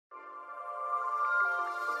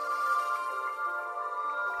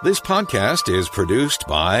This podcast is produced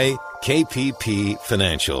by KPP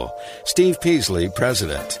Financial. Steve Peasley,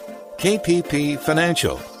 President. KPP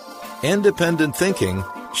Financial. Independent thinking,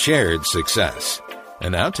 shared success.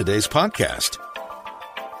 And now today's podcast.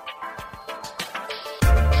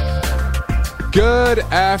 Good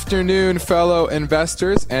afternoon, fellow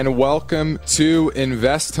investors, and welcome to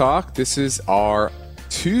Invest Talk. This is our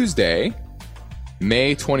Tuesday,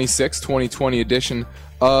 May 26, 2020 edition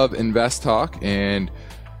of Invest Talk, and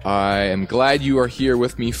I am glad you are here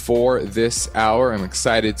with me for this hour. I'm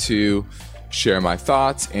excited to share my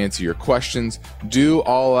thoughts, answer your questions, do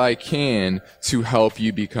all I can to help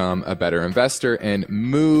you become a better investor and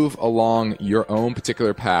move along your own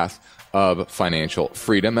particular path of financial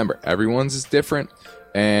freedom. Remember, everyone's is different,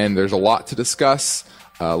 and there's a lot to discuss,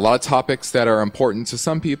 a lot of topics that are important to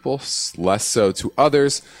some people, less so to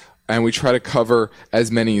others, and we try to cover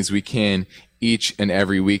as many as we can each and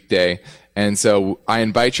every weekday. And so I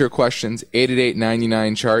invite your questions,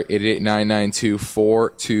 888-99-CHART,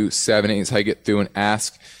 888-992-4278 is how you get through and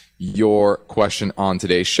ask your question on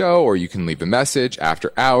today's show, or you can leave a message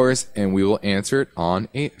after hours and we will answer it on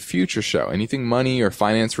a future show. Anything money or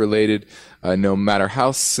finance related, no matter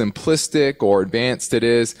how simplistic or advanced it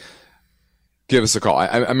is, give us a call.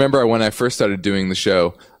 I remember when I first started doing the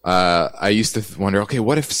show, I used to wonder, okay,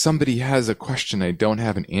 what if somebody has a question I don't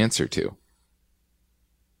have an answer to?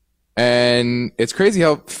 And it's crazy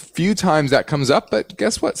how few times that comes up, but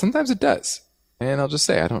guess what? Sometimes it does. And I'll just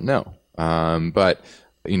say, I don't know. But,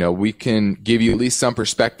 you know, we can give you at least some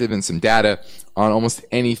perspective and some data on almost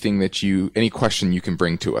anything any question you can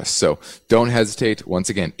bring to us. So don't hesitate. Once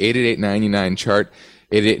again, 888-99-CHART,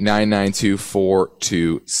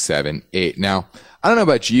 888-992-4278. Now, I don't know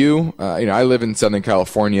about you. I live in Southern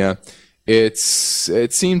California. It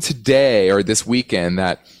seemed today or this weekend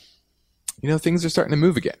that things are starting to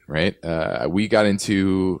move again, right? We got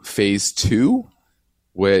into phase 2,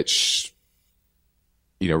 which,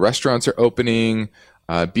 restaurants are opening,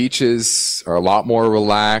 beaches are a lot more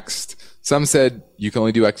relaxed. Some said you can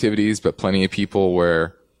only do activities, but plenty of people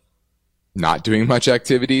were not doing much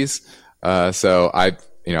activities. So I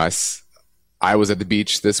was at the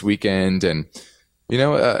beach this weekend and,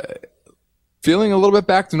 feeling a little bit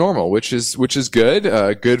back to normal, which is good,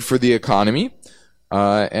 good for the economy.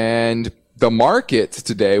 And the market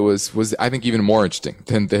today was I think even more interesting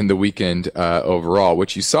than the weekend overall.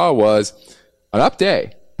 What you saw was an up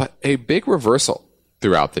day, but a big reversal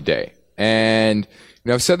throughout the day. And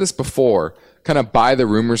I've said this before, kind of buy the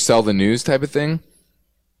rumor, sell the news type of thing.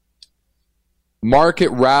 Market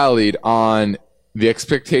rallied on the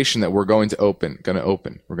expectation that we're going to open,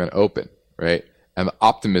 right? And the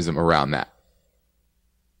optimism around that.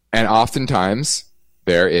 And oftentimes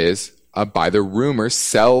there is a buy the rumor,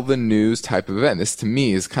 sell the news type of event. This to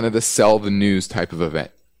me is kind of the sell the news type of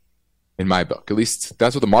event in my book. At least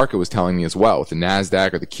that's what the market was telling me as well, with the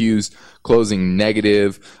NASDAQ or the Qs closing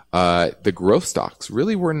negative. The growth stocks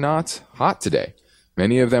really were not hot today.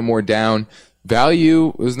 Many of them were down. Value,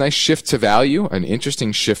 it was a nice shift to value, an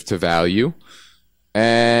interesting shift to value.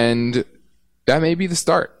 And that may be the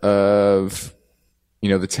start of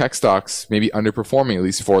the tech stocks maybe underperforming at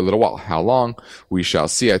least for a little while. How long? We shall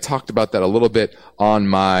see. I talked about that a little bit on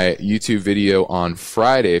my YouTube video on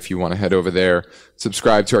Friday. If you want to head over there,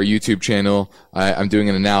 subscribe to our YouTube channel. I'm doing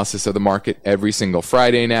an analysis of the market every single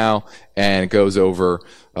Friday now, and it goes over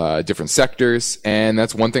different sectors. And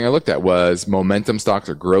that's one thing I looked at was momentum stocks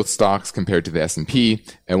or growth stocks compared to the S&P.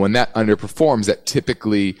 And when that underperforms, that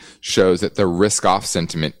typically shows that the risk-off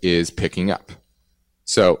sentiment is picking up.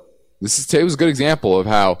 So today was a good example of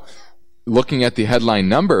how looking at the headline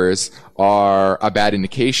numbers are a bad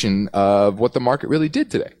indication of what the market really did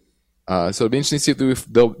today. So it'll be interesting to see if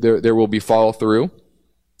there will be follow through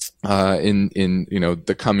in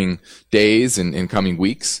the coming days and in coming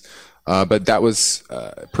weeks. But that was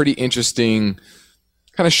pretty interesting,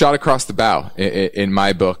 kind of shot across the bow in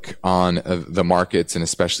my book on the markets and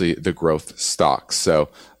especially the growth stocks. So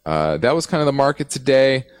that was kind of the market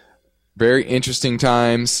today. Very interesting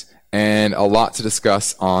times. And a lot to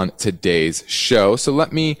discuss on today's show. So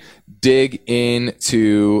let me dig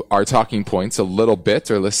into our talking points a little bit,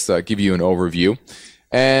 or let's give you an overview.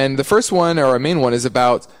 And the first one, or our main one, is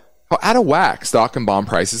about how out of whack stock and bond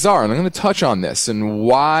prices are. And I'm going to touch on this and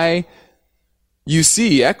why you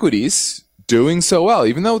see equities doing so well,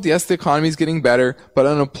 even though, yes, the economy is getting better, but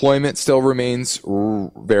unemployment still remains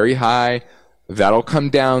very high. That'll come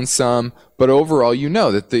down some. But overall,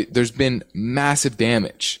 that there's been massive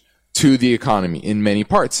damage to the economy in many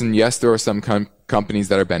parts. And yes, there are some companies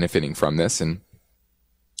that are benefiting from this, and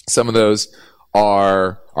some of those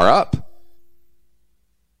are up.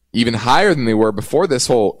 even higher than they were before this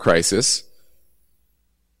whole crisis.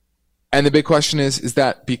 And the big question is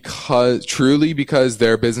that truly because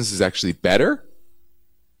their business is actually better?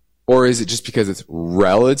 Or is it just because it's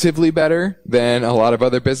relatively better than a lot of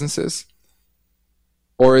other businesses?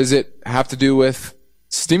 Or is it have to do with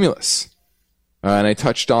stimulus? And I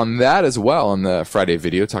touched on that as well on the Friday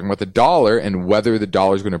video, talking about the dollar and whether the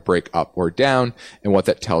dollar is going to break up or down, and what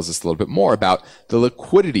that tells us a little bit more about the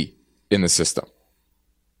liquidity in the system.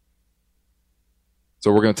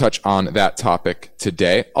 So we're going to touch on that topic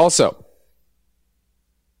today. Also,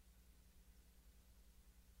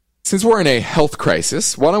 since we're in a health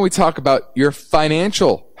crisis, why don't we talk about your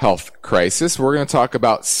financial health crisis? We're going to talk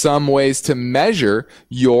about some ways to measure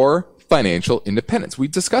your financial independence. We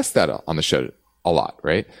discussed that on the show a lot,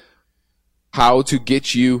 right? How to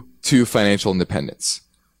get you to financial independence.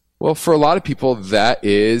 Well, for a lot of people, that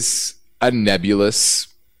is a nebulous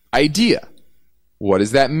idea. What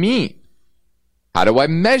does that mean? How do I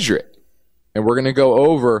measure it? And we're going to go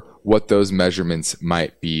over what those measurements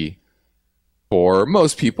might be for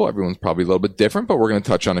most people. Everyone's probably a little bit different, but we're going to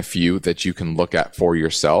touch on a few that you can look at for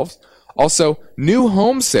yourselves. Also, new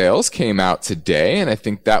home sales came out today, and I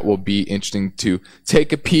think that will be interesting to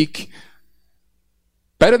take a peek.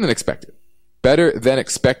 Better than expected.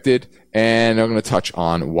 And I'm going to touch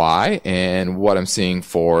on why and what I'm seeing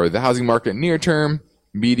for the housing market near term,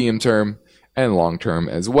 medium term, and long term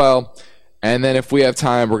as well. And then if we have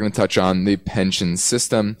time, we're going to touch on the pension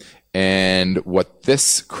system and what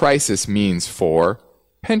this crisis means for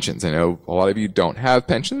pensions. I know a lot of you don't have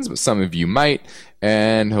pensions, but some of you might,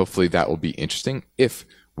 and hopefully that will be interesting if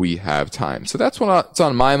we have time. So that's what's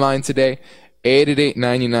on my mind today.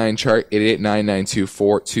 888-99-CHART,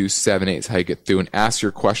 888-992-4278 is how you get through and ask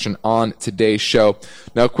your question on today's show.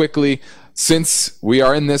 Now, quickly, since we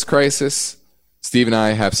are in this crisis, Steve and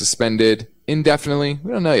I have suspended indefinitely.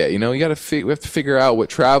 We don't know yet. We have to figure out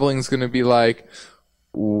what traveling is going to be like.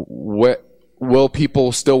 What will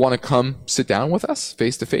people still want to come sit down with us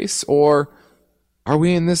face to face, or are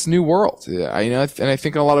we in this new world? And I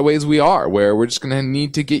think in a lot of ways we are, where we're just going to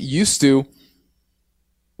need to get used to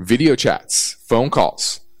video chats, phone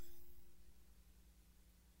calls.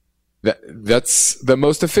 That's the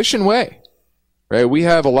most efficient way, right? We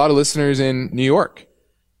have a lot of listeners in New York.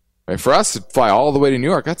 Right? For us to fly all the way to New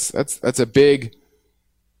York, that's a big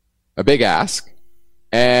ask.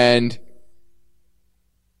 And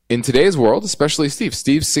in today's world, especially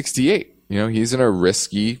Steve's 68. He's in a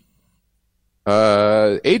risky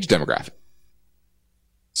age demographic.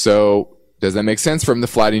 So does that make sense for him to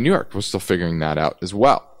fly to New York? We're still figuring that out as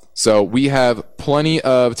well. So we have plenty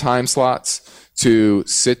of time slots to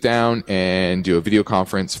sit down and do a video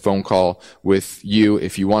conference, phone call with you.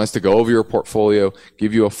 If you want us to go over your portfolio,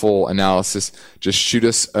 give you a full analysis, just shoot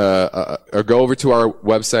us or go over to our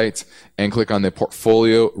website and click on the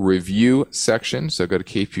portfolio review section. So go to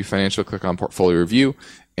KP Financial, click on portfolio review,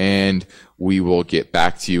 and we will get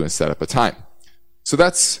back to you and set up a time. So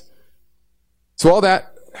that's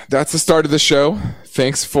the start of the show.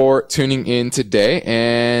 Thanks for tuning in today.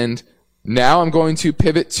 And now I'm going to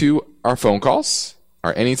pivot to our phone calls,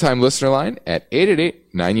 our anytime listener line at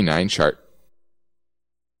 888-99-CHART.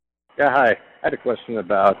 Yeah, hi. I had a question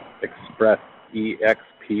about Express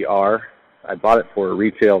EXPR. I bought it for a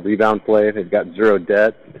retail rebound play. They've got zero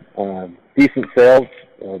debt, decent sales,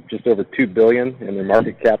 just over $2 billion, and their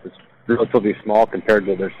market cap is relatively small compared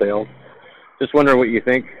to their sales. Just wondering what you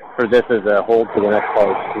think for this as a hold for the next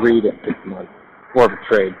probably 3 to 6 months, more of a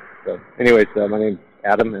trade. So anyways, my name's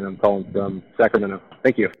Adam, and I'm calling from Sacramento.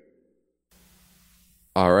 Thank you.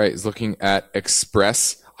 All right, he's looking at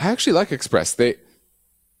Express. I actually like Express.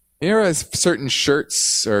 As certain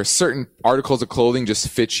shirts or certain articles of clothing just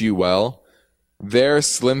fit you well, their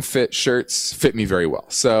slim fit shirts fit me very well.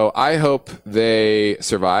 So I hope they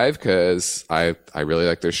survive because I really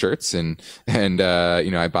like their shirts and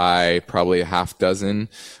I buy probably a half dozen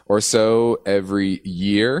or so every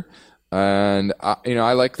year. And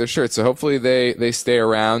I like their shirts. So hopefully they stay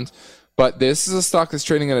around. But this is a stock that's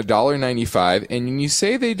trading at $1.95, and when you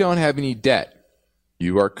say they don't have any debt,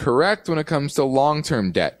 you are correct when it comes to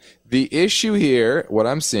long-term debt. The issue here, what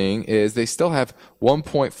I'm seeing, is they still have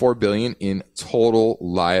 $1.4 billion in total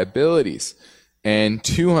liabilities and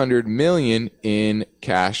 $200 million in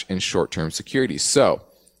cash and short-term securities. So,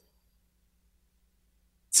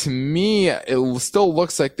 to me, it still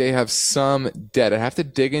looks like they have some debt. I have to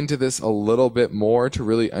dig into this a little bit more to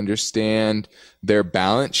really understand their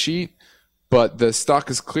balance sheet. But the stock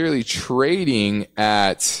is clearly trading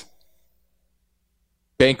at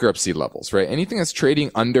bankruptcy levels, right? Anything that's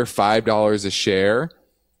trading under $5 a share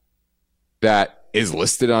that is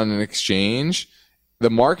listed on an exchange the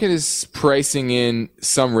market is pricing in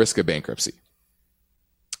some risk of bankruptcy.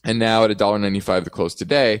 And now at $1.95 the close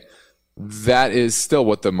today, that is still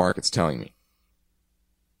what the market's telling me.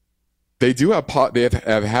 They do have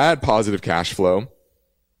have had positive cash flow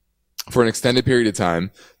for an extended period of time.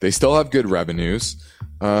 They still have good revenues.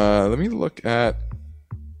 Let me look at,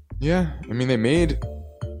 they made,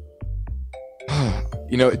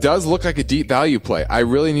 it does look like a deep value play. I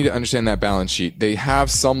really need to understand that balance sheet. They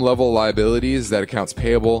have some level of liabilities, that accounts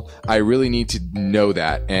payable. I really need to know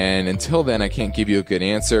that. And until then, I can't give you a good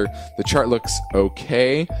answer. The chart looks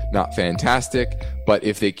okay, not fantastic. But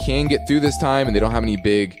if they can get through this time and they don't have any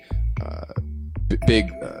big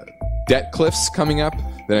debt cliffs coming up,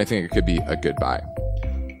 then I think it could be a good buy.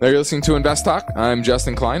 Now you're listening to Invest Talk. I'm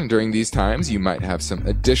Justin Klein, and during these times, you might have some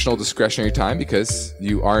additional discretionary time because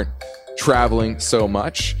you aren't traveling so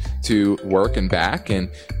much to work and back, and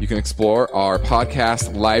you can explore our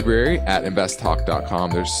podcast library at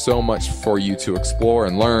investtalk.com. There's so much for you to explore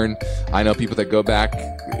and learn. I know people that go back,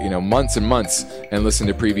 months and months and listen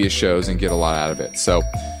to previous shows and get a lot out of it. So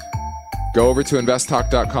go over to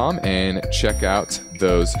investtalk.com and check out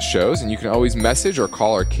those shows. And you can always message or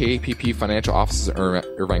call our KPP financial offices in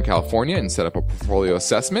Irvine, California, and set up a portfolio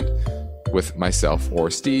assessment with myself or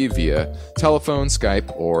Steve via telephone, Skype,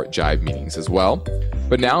 or Jive meetings as well.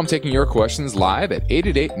 But now I'm taking your questions live at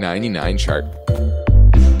 888-99-CHART.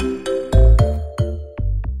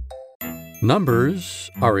 Numbers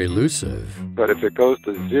are elusive. But if it goes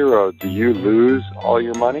to zero, do you lose all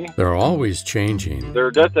your money? They're always changing. Their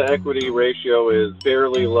debt-to-equity ratio is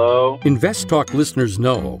fairly low. Invest Talk listeners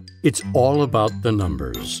know it's all about the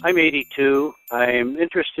numbers. I'm 82. I'm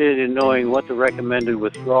interested in knowing what the recommended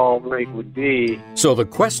withdrawal rate would be. So the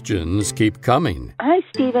questions keep coming. Hi,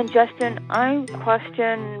 Steve and Justin. I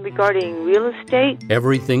question regarding real estate.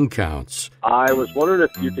 Everything counts. I was wondering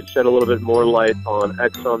if you could shed a little bit more light on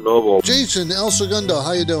ExxonMobil. Jason, El Segundo,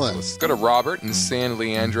 how you doing? Let's go to Robert in San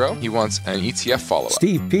Leandro. He wants an ETF follow-up.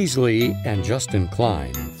 Steve Peasley and Justin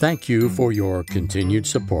Klein, thank you for your continued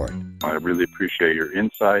support. I really appreciate your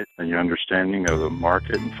insight and your understanding of the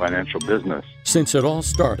market and financial business. Since it all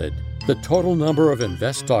started, the total number of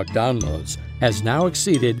Invest Talk downloads has now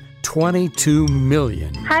exceeded 22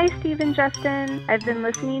 million. Hi, Steve and Justin. I've been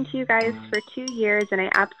listening to you guys for 2 years, and I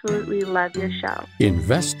absolutely love your show.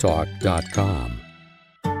 InvestTalk.com.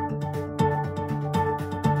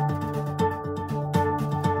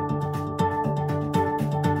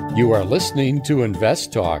 You are listening to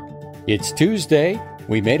Invest Talk. It's Tuesday.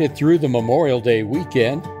 We made it through the Memorial Day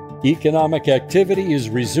weekend. Economic activity is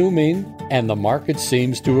resuming, and the market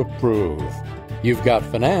seems to approve. You've got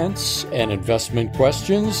finance and investment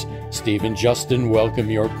questions? Steve and Justin welcome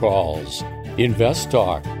your calls. Invest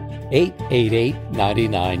Talk,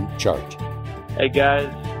 888-99-CHART. Hey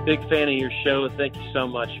guys, big fan of your show. Thank you so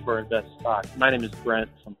much for Invest Talk. My name is Brent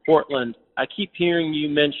from Portland. I keep hearing you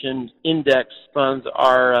mention index funds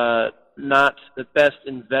are not the best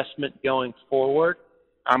investment going forward.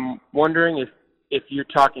 I'm wondering if you're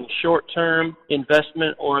talking short-term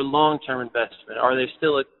investment or long-term investment. Are they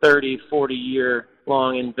still a 30, 40-year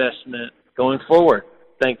long investment going forward?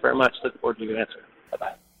 Thank you very much. Look forward to your answer.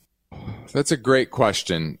 Bye-bye. That's a great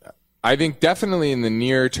question. I think definitely in the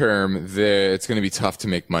near term, it's going to be tough to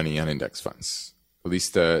make money on index funds, at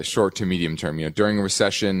least short to medium term. During a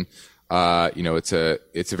recession, it's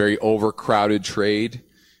a very overcrowded trade,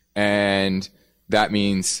 and that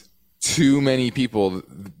means too many people.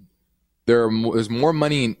 There's more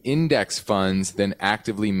money in index funds than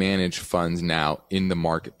actively managed funds now in the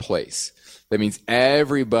marketplace. That means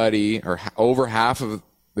everybody, or over half of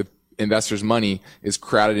the investors' money, is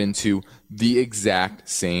crowded into the exact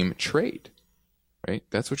same trade, right?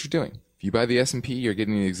 That's what you're doing. If you buy the S&P, you're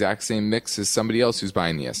getting the exact same mix as somebody else who's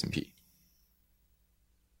buying the S&P.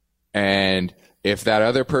 And if that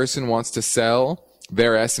other person wants to sell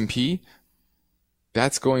their S&P,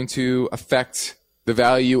 that's going to affect the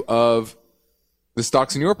value of the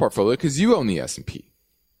stocks in your portfolio because you own the S&P,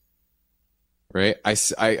 right?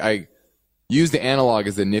 I used the analog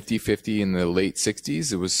as the Nifty 50 in the late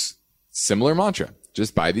 60s. It was similar mantra.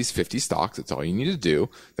 Just buy these 50 stocks. That's all you need to do.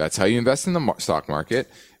 That's how you invest in the stock market.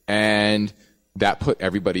 And that put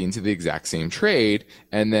everybody into the exact same trade.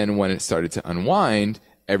 And then when it started to unwind,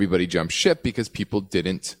 everybody jumped ship because people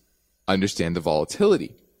didn't understand the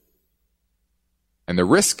volatility and the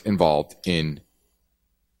risk involved in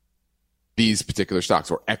these particular stocks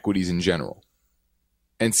or equities in general.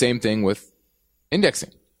 And same thing with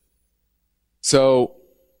indexing. So,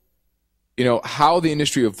 how the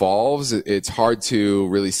industry evolves, it's hard to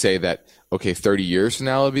really say that, okay, 30 years from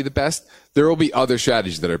now it'll be the best. There will be other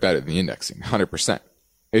strategies that are better than the indexing, 100%.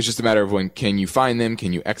 It's just a matter of when can you find them?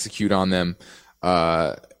 Can you execute on them?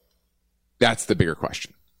 That's the bigger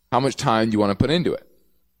question. How much time do you want to put into it?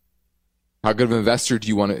 How good of an investor do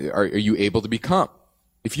you want to, are you able to become?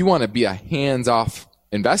 If you want to be a hands-off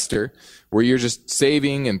investor where you're just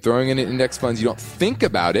saving and throwing in index funds, you don't think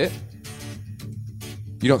about it,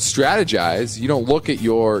 you don't strategize, you don't look at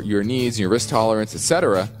your needs and your risk tolerance,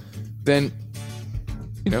 etc., then,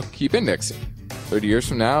 keep indexing. 30 years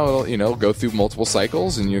from now, it'll go through multiple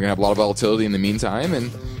cycles and you're going to have a lot of volatility in the meantime,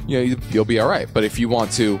 and, you'll be all right. But if you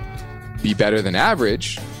want to be better than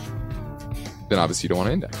average, then obviously you don't want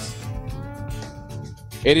to index.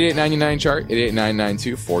 888-99-CHART,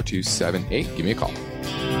 888-992-4278. Give me a call.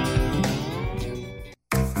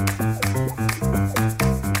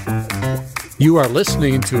 You are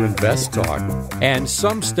listening to Invest Talk, and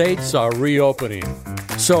some states are reopening.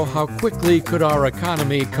 So how quickly could our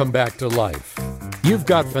economy come back to life? You've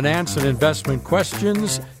got finance and investment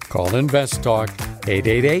questions? Call Invest Talk,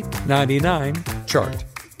 888-99-CHART.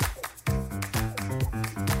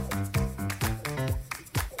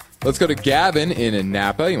 Let's go to Gavin in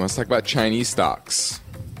Napa. He wants to talk about Chinese stocks.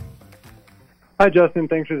 Hi, Justin.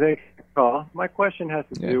 Thanks for taking the call. My question has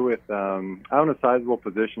to do with I own a sizable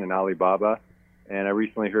position in Alibaba, and I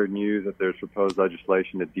recently heard news that there's proposed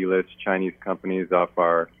legislation to delist Chinese companies off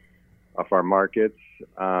our markets,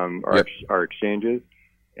 our exchanges.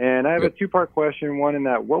 And I have a two-part question. One in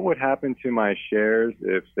that, what would happen to my shares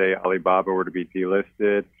if, say, Alibaba were to be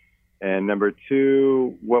delisted? And number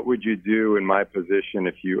two, what would you do in my position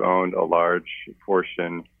if you owned a large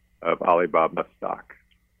portion of Alibaba stock?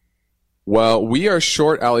 Well, we are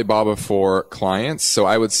short Alibaba for clients, so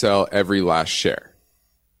I would sell every last share.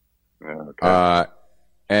 Okay.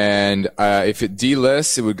 And if it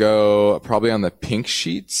delists, it would go probably on the pink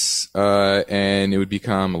sheets, and it would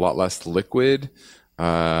become a lot less liquid.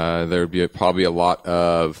 There would be probably a lot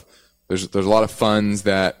of there's a lot of funds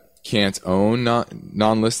that can't own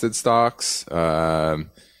non-listed stocks. I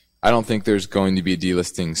don't think there's going to be a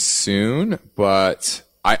delisting soon, but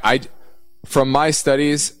I from my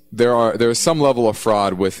studies, there's some level of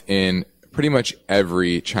fraud within pretty much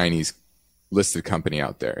every Chinese listed company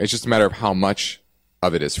out there. It's just a matter of how much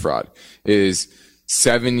of it is fraud. Is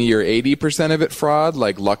 70 or 80% of it fraud,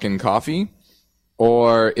 like Luckin Coffee,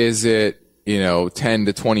 or is it 10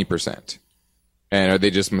 to 20%? And are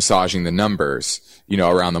they just massaging the numbers,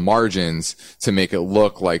 around the margins to make it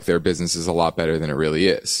look like their business is a lot better than it really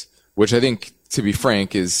is? Which I think, to be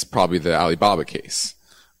frank, is probably the Alibaba case.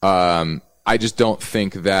 I just don't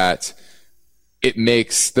think that it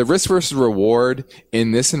makes the risk versus reward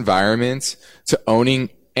in this environment to owning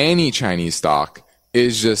any Chinese stock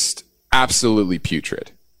is just absolutely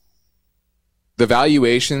putrid. The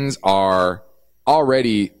valuations are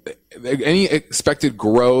already, any expected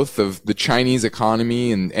growth of the Chinese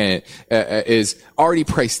economy and is already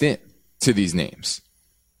priced in to these names,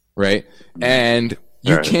 right? And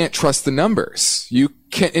you can't trust the numbers. You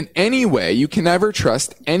can't in any way. You can never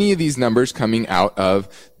trust any of these numbers coming out of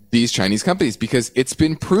these Chinese companies because it's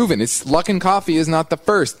been proven. Luckin Coffee is not the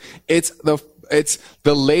first. It's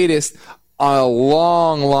the latest on a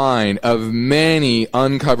long line of many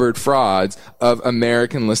uncovered frauds of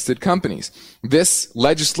American listed companies. This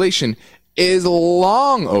legislation is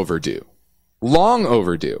long overdue.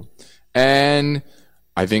 And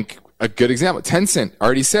I think a good example, Tencent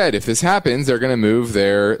already said if this happens, they're going to move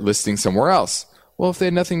their listing somewhere else. Well, if they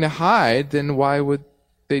had nothing to hide, then why would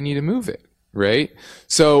they need to move it, right?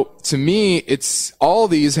 So to me, it's all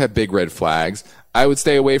these have big red flags. I would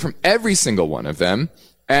stay away from every single one of them.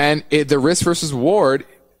 And the risk versus reward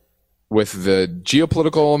with the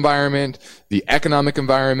geopolitical environment, the economic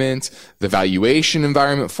environment, the valuation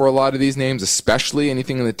environment for a lot of these names, especially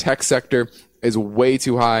anything in the tech sector, is way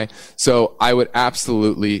too high. So I would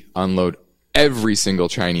absolutely unload every single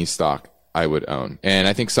Chinese stock I would own. And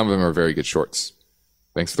I think some of them are very good shorts.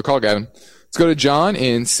 Thanks for the call, Gavin. Let's go to John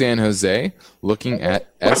in San Jose looking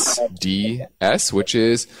at SDS, which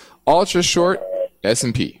is ultra short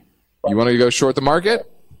S&P. You want to go short the market?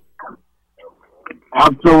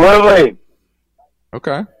 Absolutely.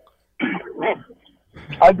 Okay.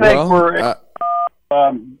 I think we're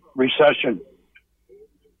in recession.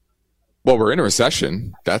 Well, we're in a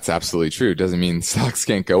recession. That's absolutely true. Doesn't mean stocks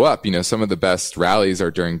can't go up. Some of the best rallies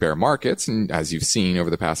are during bear markets, and as you've seen over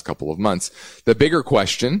the past couple of months. The bigger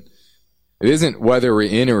question, it isn't whether we're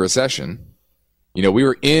in a recession. We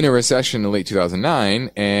were in a recession in late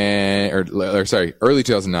 2009 early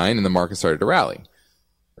 2009, and the market started to rally,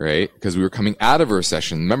 right? Because we were coming out of a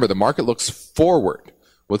recession. Remember, the market looks forward.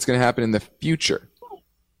 What's going to happen in the future?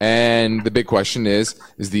 And the big question is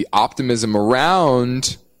the optimism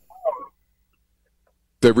around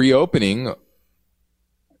the reopening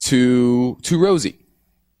too rosy.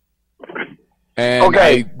 And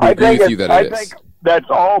okay, I agree with you that it is. I think that's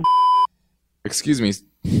all. Excuse me.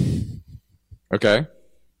 Okay.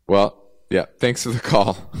 Well, yeah, thanks for the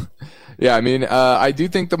call. Yeah, I mean, I do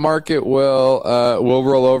think the market will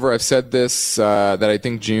roll over. I've said this, that I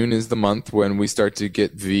think June is the month when we start to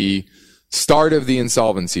get the start of the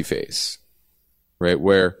insolvency phase, right?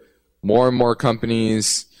 Where more and more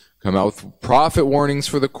companies come out with profit warnings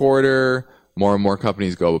for the quarter. More and more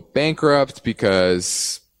companies go bankrupt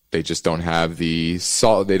because they just don't have the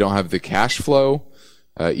cash flow,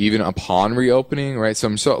 even upon reopening, right? So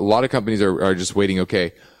a lot of companies are just waiting.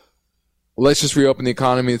 Okay, let's just reopen the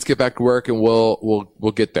economy. Let's get back to work, and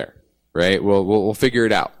we'll get there, right? We'll figure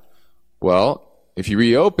it out. Well, if you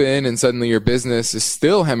reopen and suddenly your business is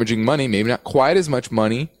still hemorrhaging money, maybe not quite as much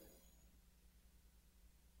money,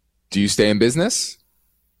 do you stay in business?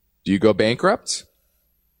 Do you go bankrupt?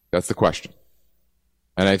 That's the question.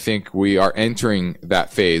 And I think we are entering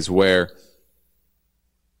that phase where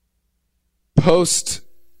post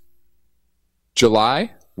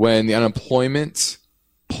July, when the unemployment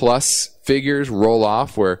plus figures roll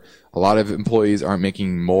off, where a lot of employees aren't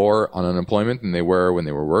making more on unemployment than they were when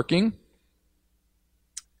they were working,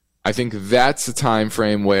 I think that's the time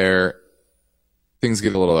frame where things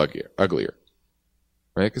get a little uglier,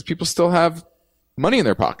 right? Because people still have money in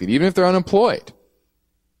their pocket, even if they're unemployed.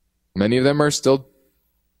 Many of them are still,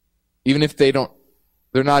 even if they're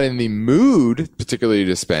not in the mood particularly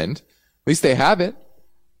to spend, at least they have it.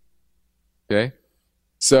 Okay?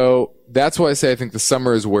 So that's why I say I think the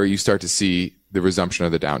summer is where you start to see the resumption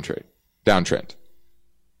of the downtrend.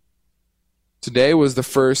 Today was the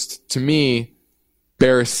first, to me,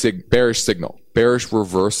 bearish signal, bearish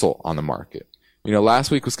reversal on the market.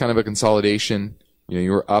 Last week was kind of a consolidation.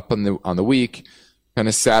 You were up on the week, kind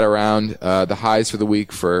of sat around the highs for the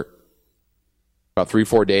week for about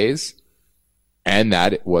 3-4 days, and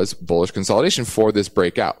that it was bullish consolidation for this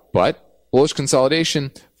breakout. But bullish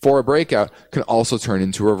consolidation for a breakout can also turn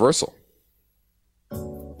into a reversal.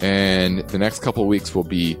 And the next couple of weeks will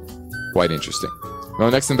be quite interesting.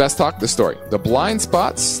 Well, next Invest Talk, the story. The blind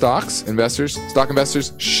spots stock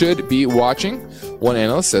investors should be watching. One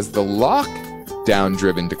analyst says the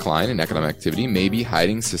lockdown-driven decline in economic activity may be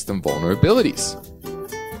hiding system vulnerabilities.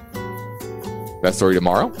 That story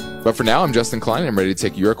tomorrow. But for now, I'm Justin Klein, and I'm ready to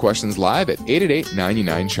take your questions live at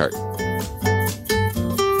 888-99-CHART.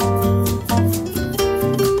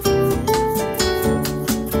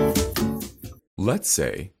 Let's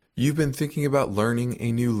say you've been thinking about learning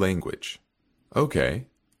a new language. Okay,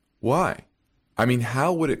 why? I mean,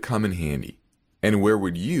 how would it come in handy? And where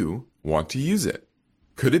would you want to use it?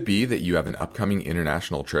 Could it be that you have an upcoming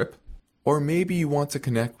international trip? Or maybe you want to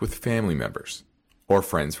connect with family members or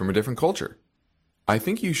friends from a different culture? I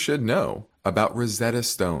think you should know about Rosetta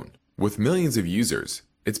Stone. With millions of users,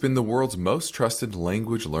 it's been the world's most trusted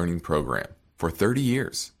language learning program for 30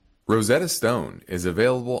 years. Rosetta Stone is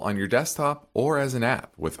available on your desktop or as an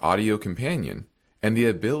app with Audio Companion and the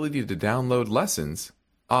ability to download lessons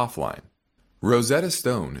offline. Rosetta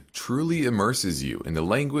Stone truly immerses you in the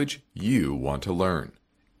language you want to learn.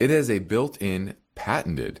 It has a built-in,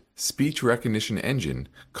 patented speech recognition engine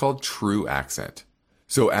called True Accent.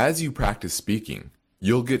 So as you practice speaking,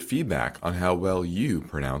 you'll get feedback on how well you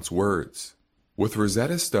pronounce words. With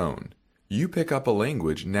Rosetta Stone, you pick up a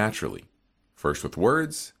language naturally, first with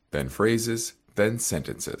words, then phrases, then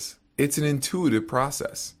sentences. It's an intuitive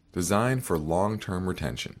process designed for long-term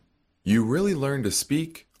retention. You really learn to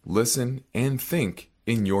speak, listen, and think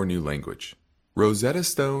in your new language. Rosetta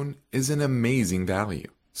Stone is an amazing value,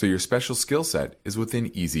 so your special skill set is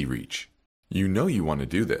within easy reach. You know you want to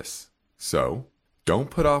do this, so don't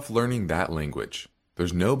put off learning that language.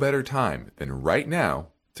 There's no better time than right now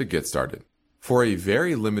to get started. For a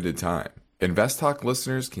very limited time, Invest Talk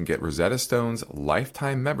listeners can get Rosetta Stone's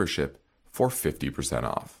lifetime membership for 50%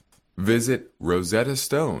 off. Visit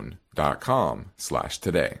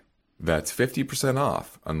rosettastone.com/today. That's 50%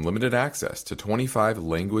 off unlimited access to 25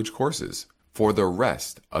 language courses for the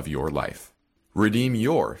rest of your life. Redeem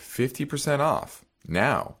your 50% off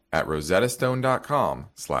now at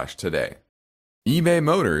rosettastone.com/today. eBay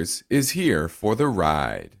Motors is here for the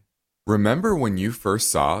ride. Remember when you first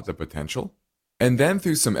saw the potential? And then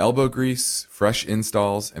through some elbow grease, fresh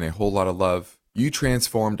installs, and a whole lot of love, you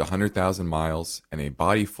transformed 100,000 miles and a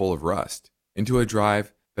body full of rust into a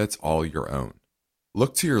drive that's all your own.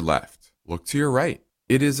 Look to your left. Look to your right.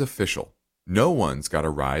 It is official. No one's got a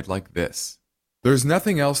ride like this. There's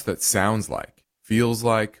nothing else that sounds like, feels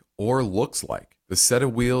like, or looks like the set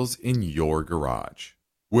of wheels in your garage.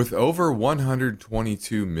 With over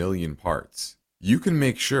 122 million parts, you can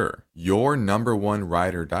make sure your number one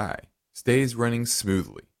ride or die stays running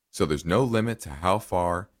smoothly, so there's no limit to how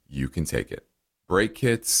far you can take it. Brake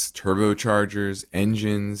kits, turbochargers,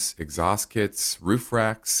 engines, exhaust kits, roof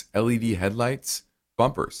racks, LED headlights,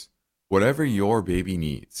 bumpers, whatever your baby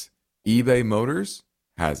needs, eBay Motors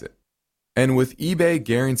has it. And with eBay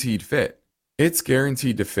Guaranteed Fit, it's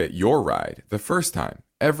guaranteed to fit your ride the first time,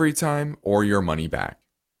 every time, or your money back.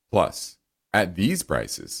 Plus, at these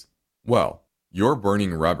prices, well, you're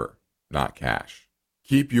burning rubber, not cash.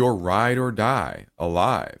 Keep your ride or die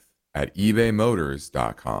alive at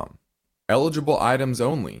ebaymotors.com. Eligible items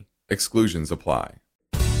only. Exclusions apply.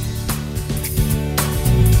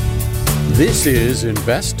 This is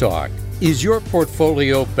Invest Talk. Is your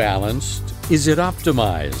portfolio balanced? Is it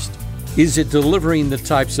optimized? Is it delivering the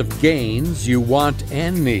types of gains you want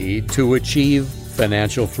and need to achieve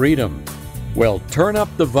financial freedom? Well, turn up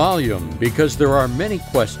the volume because there are many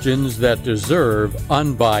questions that deserve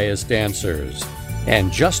unbiased answers.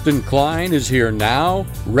 And Justin Klein is here now,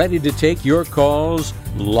 ready to take your calls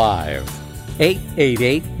live.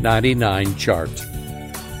 888-99-CHART.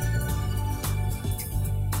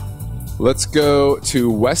 Let's go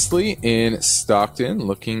to Wesley in Stockton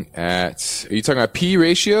looking at, are you talking about PE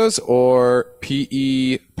ratios or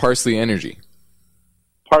PE Parsley Energy?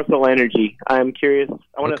 Parcel Energy. I'm curious.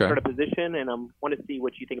 I want to start a position, and I want to see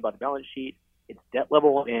what you think about the balance sheet, its debt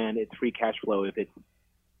level, and its free cash flow if it's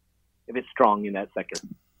strong in that sector.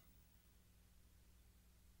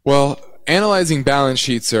 Well, analyzing balance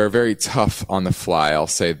sheets are very tough on the fly, I'll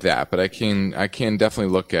say that, but I can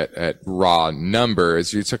definitely look at raw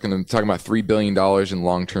numbers. You're talking about $3 billion in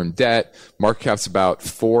long-term debt. Market cap's about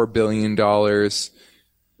 $4 billion.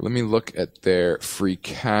 Let me look at their free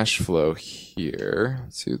cash flow here.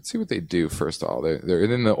 Let's see what they do first of all. They're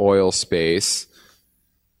in the oil space.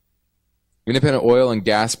 Independent oil and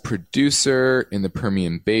gas producer in the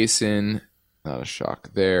Permian Basin. Not a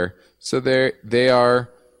shock there. So they are,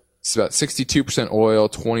 it's about 62% oil,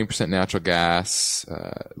 20% natural gas,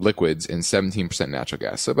 liquids, and 17% natural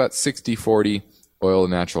gas. So about 60-40 oil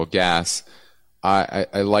and natural gas.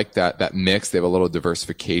 I like that mix. They have a little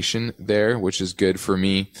diversification there, which is good for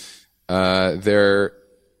me. They're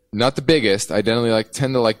not the biggest. I generally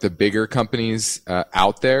tend to like the bigger companies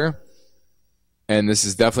out there, and this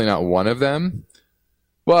is definitely not one of them.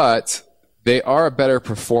 But they are a better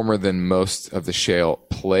performer than most of the shale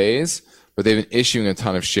plays. But they've been issuing a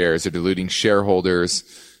ton of shares. They're diluting shareholders.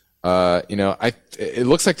 It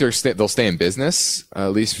looks like they'll stay in business,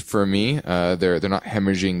 at least for me. They're not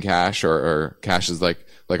hemorrhaging cash or cash is like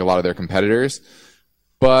a lot of their competitors.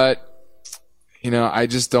 But, I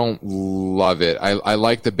just don't love it. I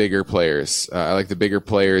like the bigger players. I like the bigger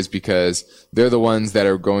players because they're the ones that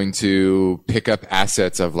are going to pick up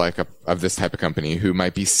assets of this type of company who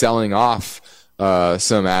might be selling off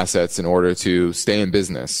some assets in order to stay in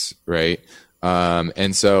business, right?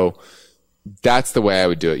 And so that's the way I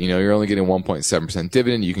would do it. You're only getting 1.7%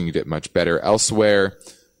 dividend. You can get it much better elsewhere.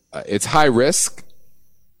 It's high risk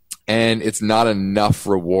and it's not enough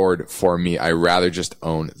reward for me. I rather just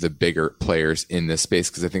own the bigger players in this space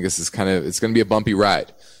because I think this is it's going to be a bumpy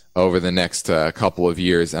ride over the next couple of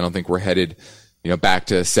years. I don't think we're headed, back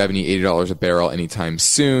to $70, $80 a barrel anytime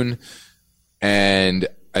soon. And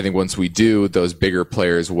I think once we do, those bigger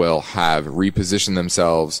players will have repositioned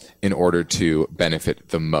themselves in order to benefit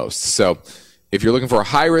the most. So if you're looking for a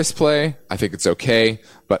high-risk play, I think it's okay.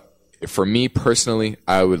 But for me personally,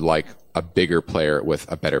 I would like a bigger player with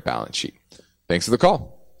a better balance sheet. Thanks for the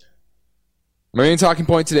call. My main talking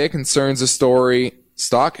point today concerns a story.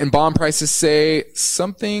 Stock and bond prices say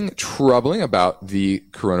something troubling about the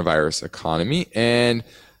coronavirus economy and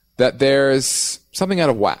that there's something out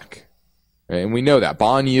of whack. And we know that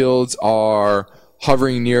bond yields are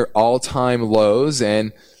hovering near all-time lows,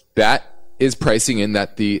 and that is pricing in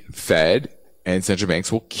that the Fed and central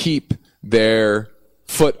banks will keep their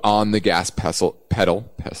foot on the gas pedal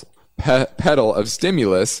of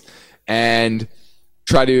stimulus and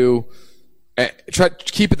try to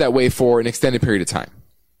keep it that way for an extended period of time.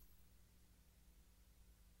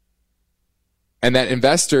 And that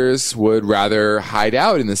investors would rather hide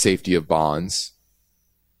out in the safety of bonds,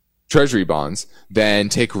 treasury bonds, than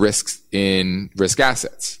take risks in risk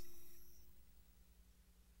assets.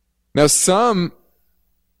 Now, some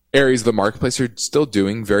areas of the marketplace are still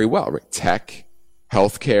doing very well, right? Tech,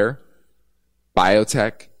 healthcare,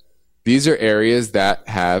 biotech. These are areas that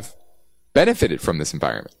have benefited from this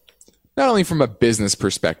environment, not only from a business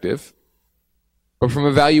perspective, but from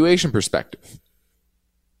a valuation perspective.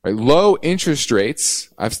 Right? Low interest rates,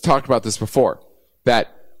 I've talked about this before,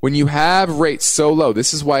 that when you have rates so low,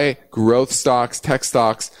 this is why growth stocks, tech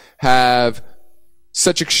stocks have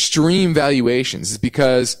such extreme valuations is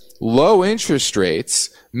because low interest rates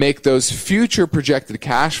make those future projected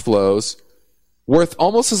cash flows worth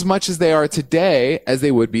almost as much as they are today as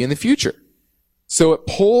they would be in the future. So it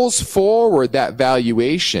pulls forward that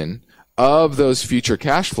valuation of those future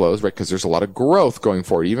cash flows, right? Because there's a lot of growth going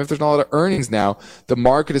forward. Even if there's not a lot of earnings now, the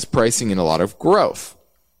market is pricing in a lot of growth.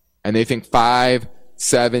 And they think 5,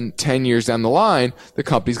 7, 10 years down the line, the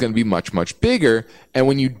company's going to be much, much bigger. And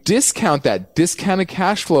when you discount that discounted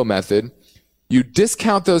cash flow method, you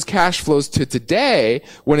discount those cash flows to today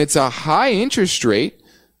when it's a high interest rate,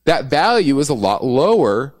 that value is a lot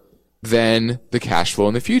lower than the cash flow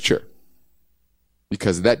in the future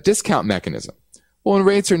because of that discount mechanism. Well, when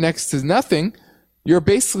rates are next to nothing, you're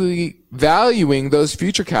basically valuing those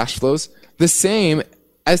future cash flows the same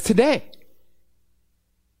as today.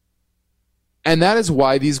 And that is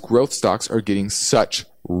why these growth stocks are getting such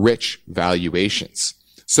rich valuations.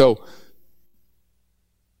 So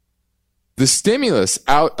the stimulus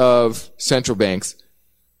out of central banks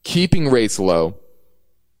keeping rates low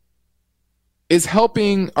are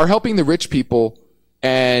helping the rich people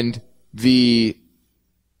and the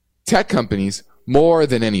tech companies more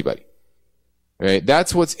than anybody. Right?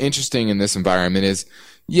 That's what's interesting in this environment is,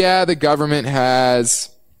 yeah, the government has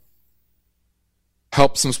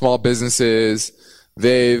helped some small businesses.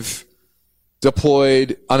 They've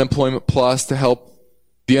deployed Unemployment Plus to help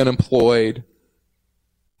the unemployed.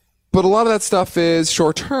 But a lot of that stuff is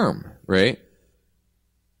short term, right?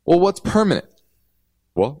 Well, what's permanent?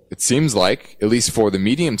 Well, it seems like, at least for the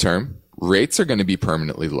medium term, rates are going to be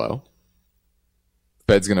permanently low.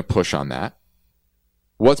 Fed's going to push on that.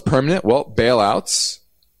 What's permanent? Well, bailouts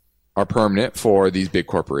are permanent for these big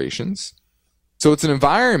corporations. So it's an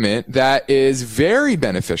environment that is very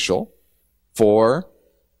beneficial for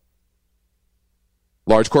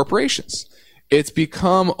large corporations. It's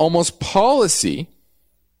become almost policy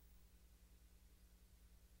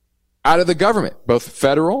out of the government, both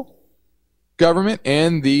federal government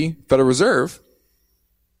and the Federal Reserve,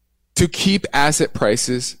 to keep asset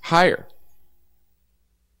prices higher.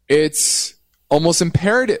 It's almost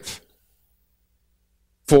imperative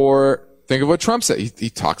for, think of what Trump said. He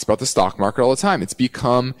talks about the stock market all the time. It's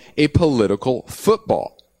become a political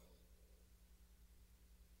football.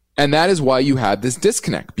 And that is why you have this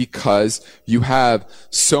disconnect, because you have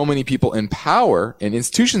so many people in power and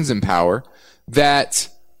institutions in power that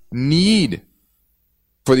need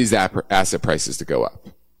for these asset prices to go up.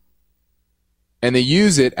 And they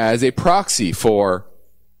use it as a proxy for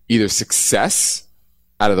either success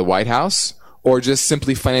out of the White House or just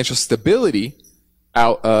simply financial stability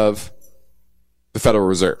out of the Federal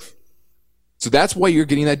Reserve. So that's why you're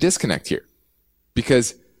getting that disconnect here.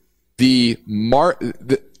 Because the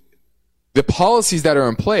policies that are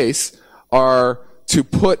in place are to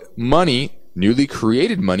put money, newly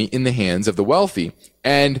created money, in the hands of the wealthy.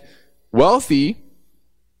 And when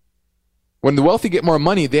the wealthy get more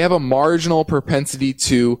money, they have a marginal propensity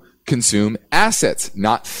to consume assets,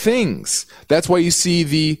 not things. That's why you see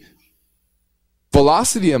the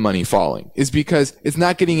velocity of money falling, is because it's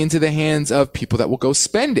not getting into the hands of people that will go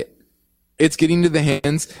spend it. It's getting into the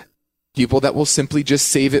hands of people that will simply just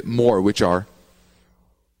save it more, which are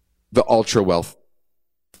the ultra wealth.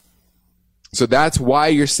 So that's why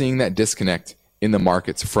you're seeing that disconnect in the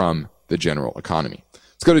markets from the general economy.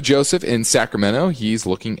 Let's go to Joseph in Sacramento. He's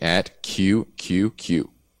looking at QQQ.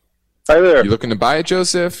 Hi there. You looking to buy it,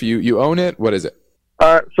 Joseph? You own it? What is it?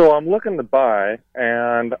 So I'm looking to buy,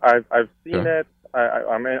 and I've seen it.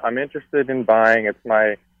 I'm interested in buying. It's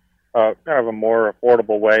my kind of a more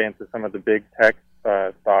affordable way into some of the big tech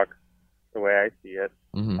stocks, the way I see it.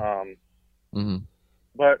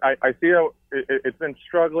 But I see how it's been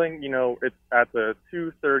struggling. You know, it's at the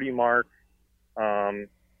 230 mark.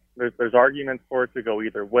 There's arguments for it to go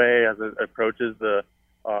either way as it approaches the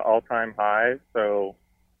all-time high. So,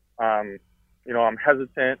 you know, I'm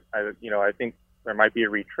hesitant. I think there might be a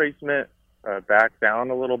retracement back down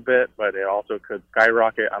a little bit, but it also could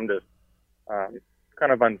skyrocket. I'm just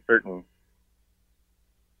kind of uncertain.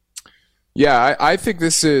 Yeah, I think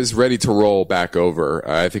this is ready to roll back over.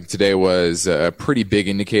 I think today was a pretty big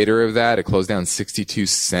indicator of that. It closed down 62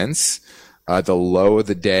 cents at the low of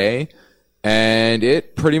the day. And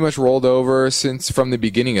it pretty much rolled over from the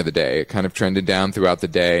beginning of the day. It kind of trended down throughout the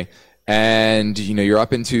day. And, you know, you're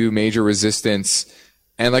up into major resistance.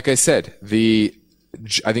 And like I said, I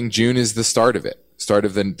think June is the start of it. Start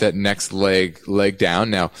of that next leg down.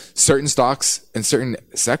 Now, certain stocks and certain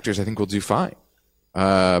sectors I think will do fine.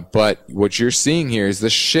 But what you're seeing here is the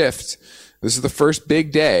shift. This is the first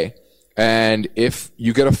big day. And if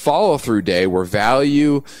you get a follow-through day where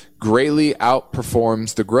value greatly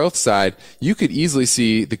outperforms the growth side, you could easily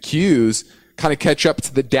see the Qs kind of catch up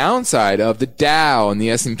to the downside of the Dow and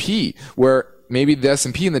the S&P, where maybe the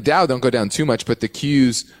S&P and the Dow don't go down too much, but the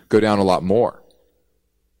Qs go down a lot more.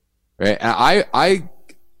 Right? And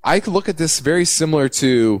I could look at this very similar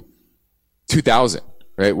to 2000,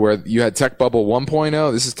 right? Where you had Tech Bubble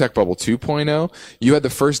 1.0. This is Tech Bubble 2.0. You had the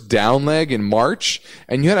first down leg in March,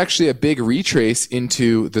 and you had actually a big retrace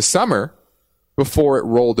into the summer before it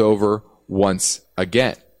rolled over once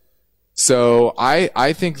again. So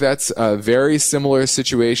I think that's a very similar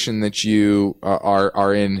situation that you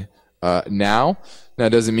are in now. That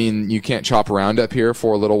doesn't mean you can't chop around up here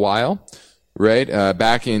for a little while, right?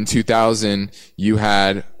 Back in 2000, you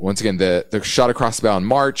had, once again, the shot across the bow in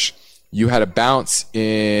March. You had a bounce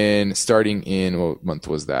starting in, what month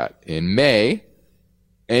was that? In May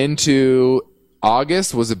into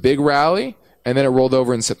August was a big rally, and then it rolled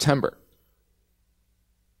over in September.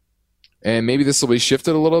 And maybe this will be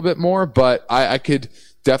shifted a little bit more, but I could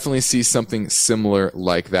definitely see something similar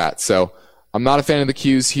like that. So I'm not a fan of the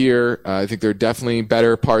Qs here. I think there are definitely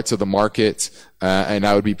better parts of the market, and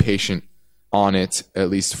I would be patient on it,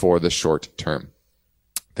 at least for the short term.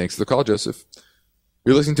 Thanks for the call, Joseph.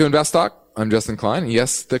 You're listening to Invest Talk. I'm Justin Klein.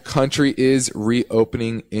 Yes, the country is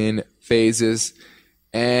reopening in phases,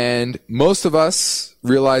 and most of us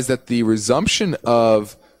realize that the resumption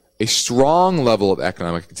of a strong level of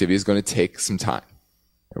economic activity is going to take some time.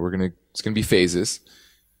 It's going to be phases,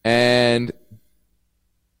 and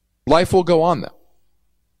life will go on though.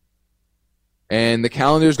 And the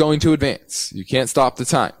calendar is going to advance. You can't stop the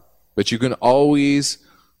time, but you can always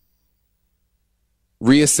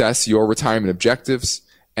reassess your retirement objectives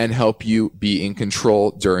and help you be in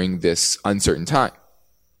control during this uncertain time.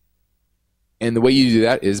 And the way you do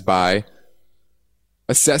that is by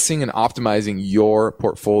assessing and optimizing your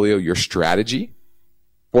portfolio, your strategy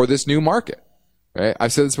for this new market, right?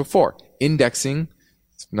 I've said this before. Indexing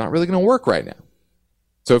is not really going to work right now.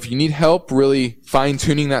 So if you need help really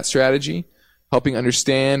fine-tuning that strategy, helping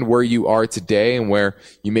understand where you are today and where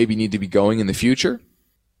you maybe need to be going in the future,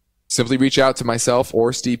 simply reach out to myself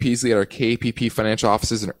or Steve Peasley at our KPP financial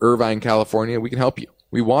offices in Irvine, California. We can help you.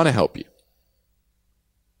 We want to help you.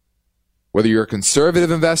 Whether you're a conservative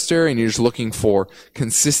investor and you're just looking for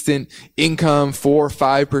consistent income, 4 or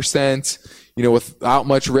 5%, without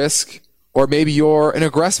much risk, or maybe you're an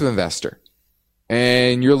aggressive investor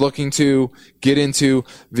and you're looking to get into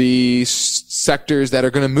the sectors that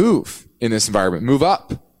are going to move in this environment, move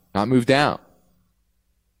up, not move down.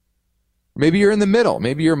 Maybe you're in the middle.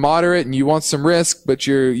 Maybe you're moderate and you want some risk, but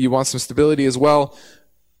you want some stability as well.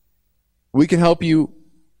 We can help you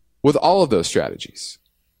with all of those strategies.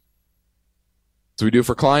 So we do it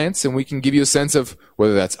for clients, and we can give you a sense of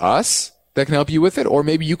whether that's us that can help you with it, or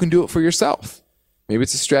maybe you can do it for yourself. Maybe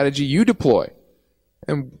it's a strategy you deploy,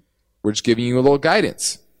 and we're just giving you a little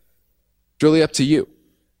guidance. It's really up to you.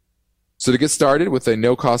 So to get started with a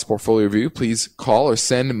no-cost portfolio review, please call or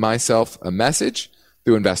send myself a message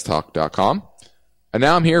through investtalk.com. And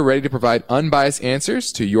now I'm here ready to provide unbiased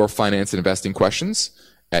answers to your finance and investing questions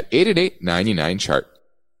at 888-99-CHART.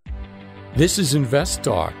 This is Invest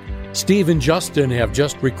Talk. Steve and Justin have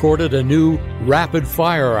just recorded a new Rapid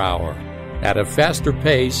Fire Hour. At a faster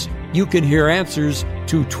pace, you can hear answers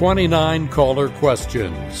to 29 caller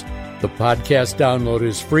questions. The podcast download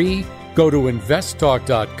is free. Go to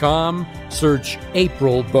investtalk.com, search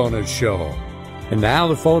April Bonus Show. And now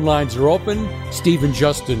the phone lines are open. Steve and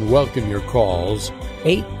Justin welcome your calls.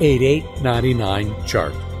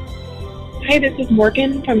 888-99-CHART. Hi, this is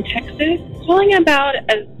Morgan from Texas, calling about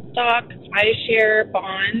a stock iShare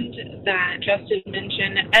bond that Justin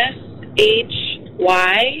mentioned,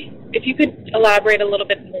 SHY. If you could elaborate a little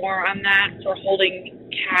bit more on that for holding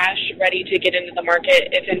cash ready to get into the market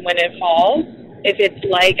if and when it falls, if it's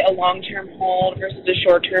like a long-term hold versus a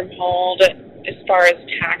short-term hold as far as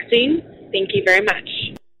taxing. Thank you very much.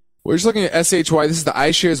 We're just looking at SHY. This is the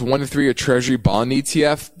iShares 1 to 3-year Treasury bond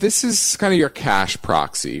ETF. This is kind of your cash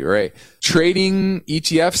proxy, right? Trading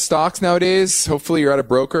ETF stocks nowadays, hopefully you're at a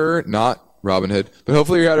broker, not Robinhood, but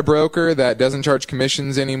hopefully you're at a broker that doesn't charge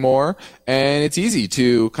commissions anymore. And it's easy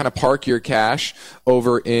to kind of park your cash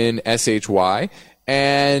over in SHY,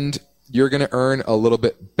 and you're going to earn a little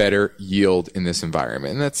bit better yield in this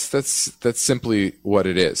environment. And that's simply what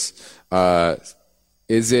it is.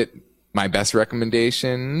 Is it my best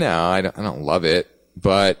recommendation? No, I don't love it,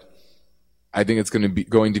 but I think it's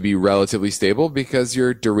going to be relatively stable because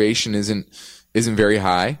your duration isn't very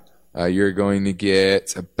high. You're going to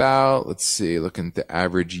get about, looking at the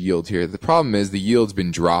average yield here. The problem is the yield's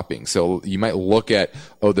been dropping. So you might look at,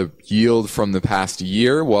 the yield from the past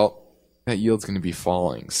year. Well, it that yield's going to be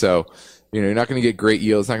falling. So, you're not going to get great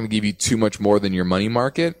yields. It's not going to give you too much more than your money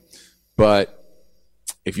market. But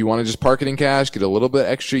if you want to just park it in cash, get a little bit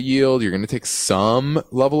extra yield, you're going to take some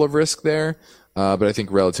level of risk there. But I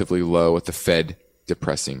think relatively low with the Fed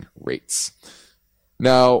depressing rates.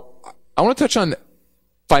 Now, I want to touch on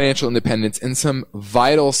financial independence and some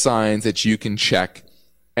vital signs that you can check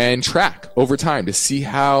and track over time to see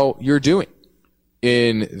how you're doing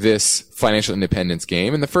in this financial independence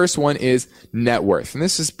game. And the first one is net worth. And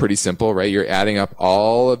this is pretty simple, right? You're adding up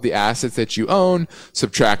all of the assets that you own,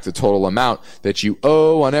 subtract the total amount that you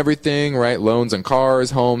owe on everything, right? Loans on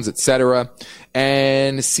cars, homes, etc.,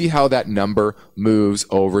 and see how that number moves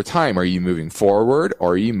over time. Are you moving forward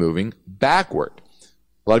or are you moving backward?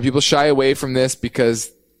 A lot of people shy away from this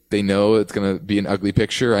because they know it's going to be an ugly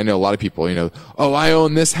picture. I know a lot of people, oh, I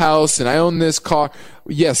own this house and I own this car.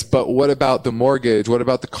 Yes, but what about the mortgage? What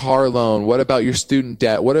about the car loan? What about your student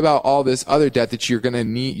debt? What about all this other debt that you're going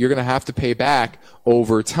to have to pay back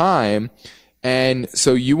over time? And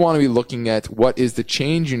so you want to be looking at what is the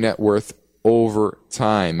change in net worth over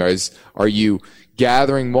time. Are you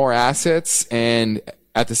gathering more assets and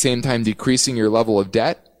at the same time decreasing your level of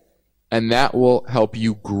debt? And that will help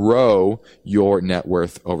you grow your net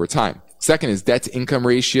worth over time. Second is debt to income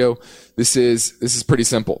ratio. This is pretty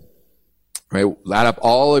simple, right? Add up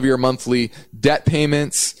all of your monthly debt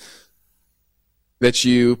payments that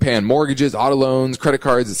you pay on mortgages, auto loans, credit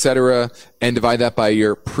cards, etc., and divide that by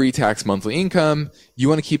your pre-tax monthly income. You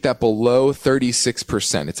want to keep that below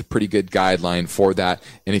 36%. It's a pretty good guideline for that.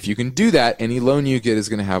 And if you can do that, any loan you get is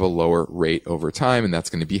going to have a lower rate over time, and that's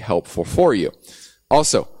going to be helpful for you.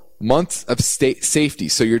 Also, months of safety.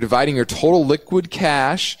 So you're dividing your total liquid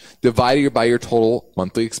cash divided by your total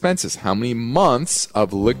monthly expenses. How many months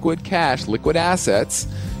of liquid cash, liquid assets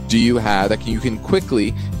do you have that you can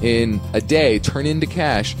quickly in a day turn into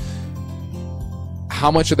cash?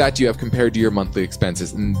 How much of that do you have compared to your monthly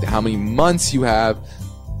expenses? And how many months you have,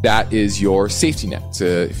 that is your safety net. So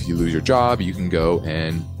if you lose your job, you can go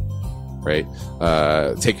and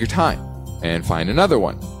take your time and find another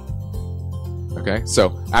one. Okay,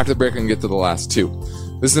 so after the break, I can get to the last two.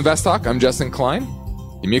 This is Invest Talk. I'm Justin Klein.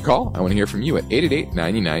 Give me a call. I want to hear from you at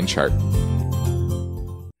 888-99-CHART.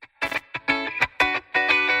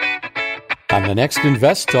 On the next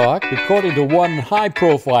Invest Talk, according to one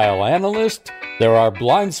high-profile analyst, there are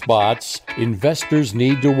blind spots investors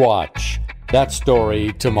need to watch. That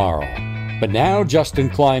story tomorrow. But now Justin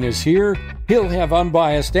Klein is here. He'll have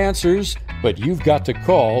unbiased answers, but you've got to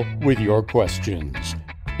call with your questions.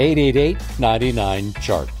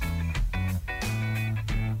 888-99-CHART.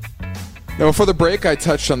 Now, before the break, I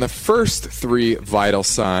touched on the first three vital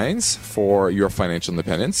signs for your financial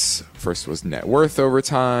independence. First was net worth over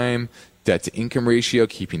time, debt to income ratio,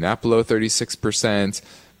 keeping that below 36%,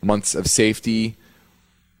 months of safety,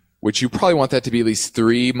 which you probably want that to be at least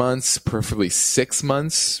 3 months, preferably 6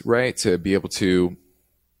 months, right? To be able to,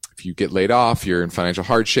 if you get laid off, you're in financial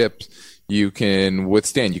hardship, you can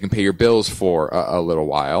withstand, you can pay your bills for a little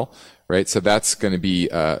while, right? So that's going to be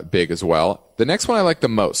big as well. The next one I like the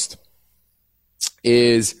most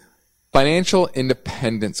is financial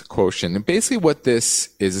independence quotient. And basically what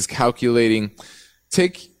this is calculating,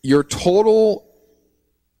 take your total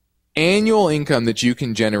annual income that you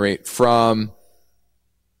can generate from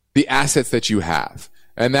the assets that you have.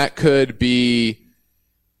 And that could be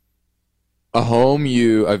a home,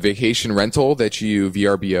 a vacation rental that you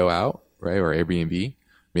VRBO out, right? Or Airbnb.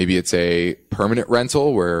 Maybe it's a permanent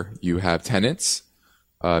rental where you have tenants.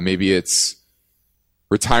 Maybe it's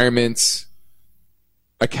retirement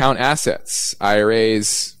account assets,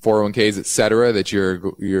 IRAs, 401ks, etc., that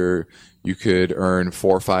you could earn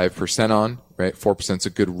 4 or 5% on, right? 4% is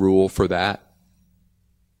a good rule for that.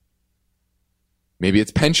 Maybe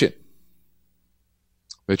it's pension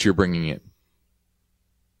that you're bringing in.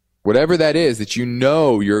 Whatever that is that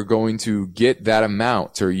you're going to get that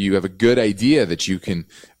amount, or you have a good idea that you can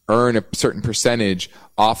earn a certain percentage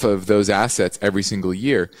off of those assets every single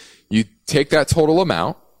year, you take that total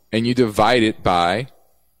amount and you divide it by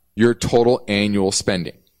your total annual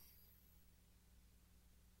spending.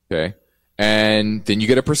 Okay? And then you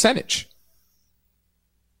get a percentage.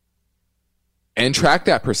 And track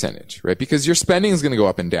that percentage, right? Because your spending is going to go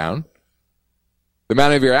up and down. The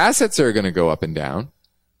amount of your assets are going to go up and down.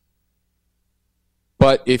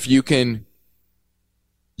 But if you can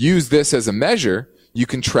use this as a measure, you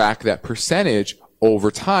can track that percentage over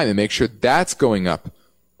time and make sure that's going up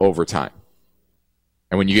over time.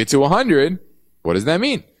 And when you get to 100, what does that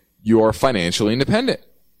mean? You are financially independent,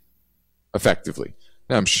 effectively.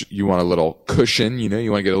 Now, you want a little cushion, you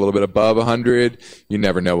want to get a little bit above 100. You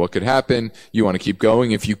never know what could happen. You want to keep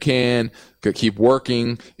going if you can, keep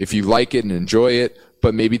working if you like it and enjoy it,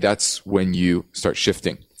 but maybe that's when you start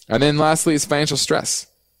shifting. And then lastly is financial stress.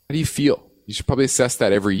 How do you feel? You should probably assess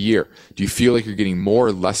that every year. Do you feel like you're getting more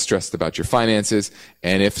or less stressed about your finances?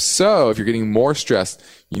 And if so, if you're getting more stressed,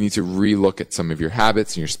 you need to relook at some of your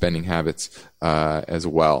habits and your spending habits as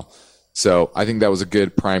well. So I think that was a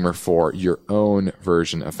good primer for your own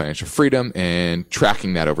version of financial freedom and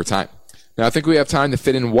tracking that over time. Now, I think we have time to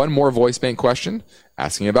fit in one more voice bank question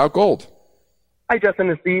asking about gold. Hi, Justin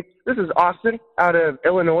and Steve. This is Austin out of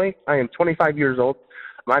Illinois. I am 25 years old.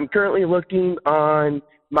 I'm currently looking on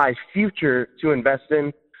my future to invest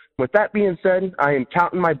in. With that being said, I am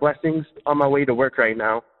counting my blessings on my way to work right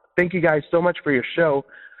now. Thank you guys so much for your show.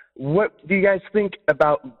 What do you guys think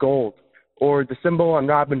about gold or the symbol on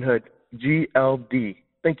Robinhood, GLD?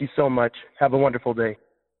 Thank you so much. Have a wonderful day.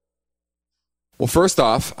 Well, first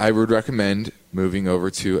off, I would recommend moving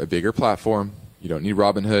over to a bigger platform. You don't need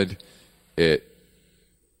Robinhood.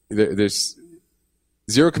 There's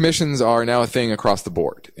zero commissions are now a thing across the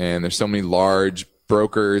board, and there's so many large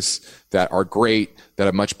brokers that are great, that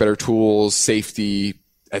have much better tools, safety,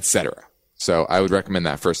 etc. So I would recommend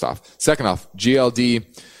that first off. Second off, GLD.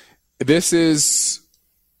 This is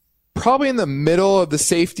probably in the middle of the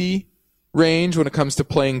safety range when it comes to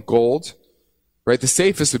playing gold, right? The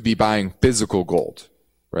safest would be buying physical gold,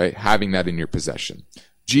 right? Having that in your possession.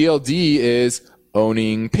 GLD is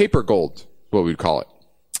owning paper gold, what we'd call it.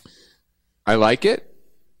 I like it.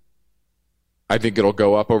 I think it'll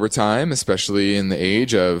go up over time, especially in the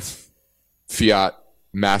age of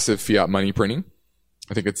massive fiat money printing.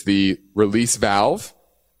 I think it's the release valve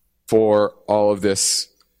for all of this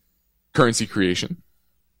currency creation.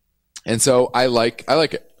 And so I like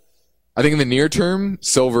it. I think in the near term,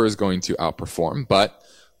 silver is going to outperform, but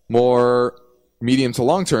more medium to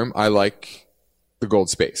long term, I like the gold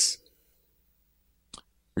space.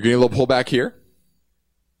 We're getting a little pullback here.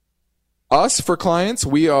 Us, for clients,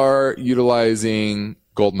 we are utilizing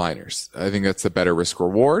gold miners. I think that's a better risk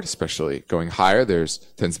reward, especially going higher.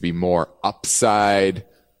 Tends to be more upside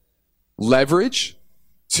leverage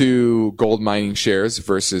to gold mining shares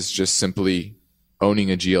versus just simply owning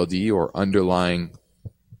a GLD or underlying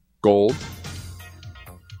gold.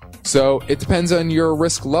 So it depends on your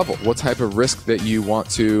risk level, what type of risk that you want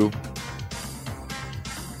to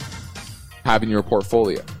have in your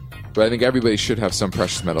portfolio. But I think everybody should have some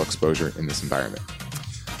precious metal exposure in this environment.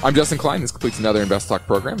 I'm Justin Klein. This completes another Invest Talk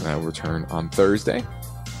program, and I will return on Thursday.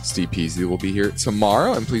 Steve Peasley will be here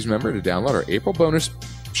tomorrow. And please remember to download our April bonus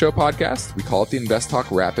show podcast. We call it the Invest Talk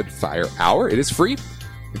Rapid Fire Hour. It is free.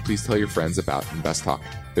 And please tell your friends about Invest Talk.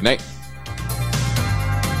 Good night.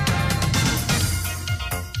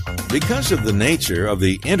 Because of the nature of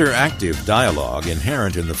the interactive dialogue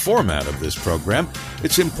inherent in the format of this program,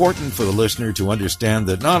 it's important for the listener to understand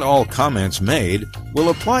that not all comments made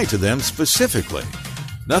will apply to them specifically.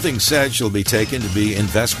 Nothing said shall be taken to be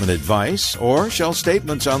investment advice, or shall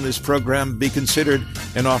statements on this program be considered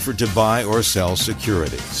an offer to buy or sell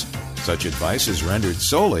securities. Such advice is rendered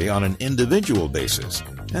solely on an individual basis,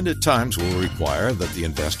 and at times will require that the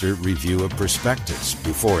investor review a prospectus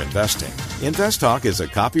before investing. Invest Talk is a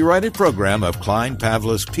copyrighted program of Klein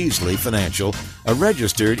Pavlis Peasley Financial, a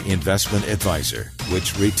registered investment advisor,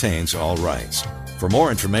 which retains all rights. For more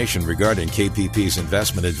information regarding KPP's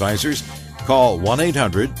investment advisors, call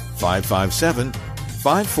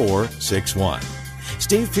 1-800-557-5461.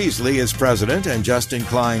 Steve Peasley is President and Justin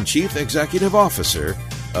Klein Chief Executive Officer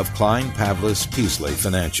of Klein Pavlis Peasley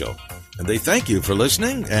Financial. And they thank you for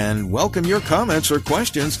listening and welcome your comments or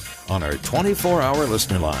questions on our 24-hour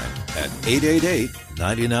listener line at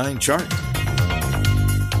 888-99-CHART.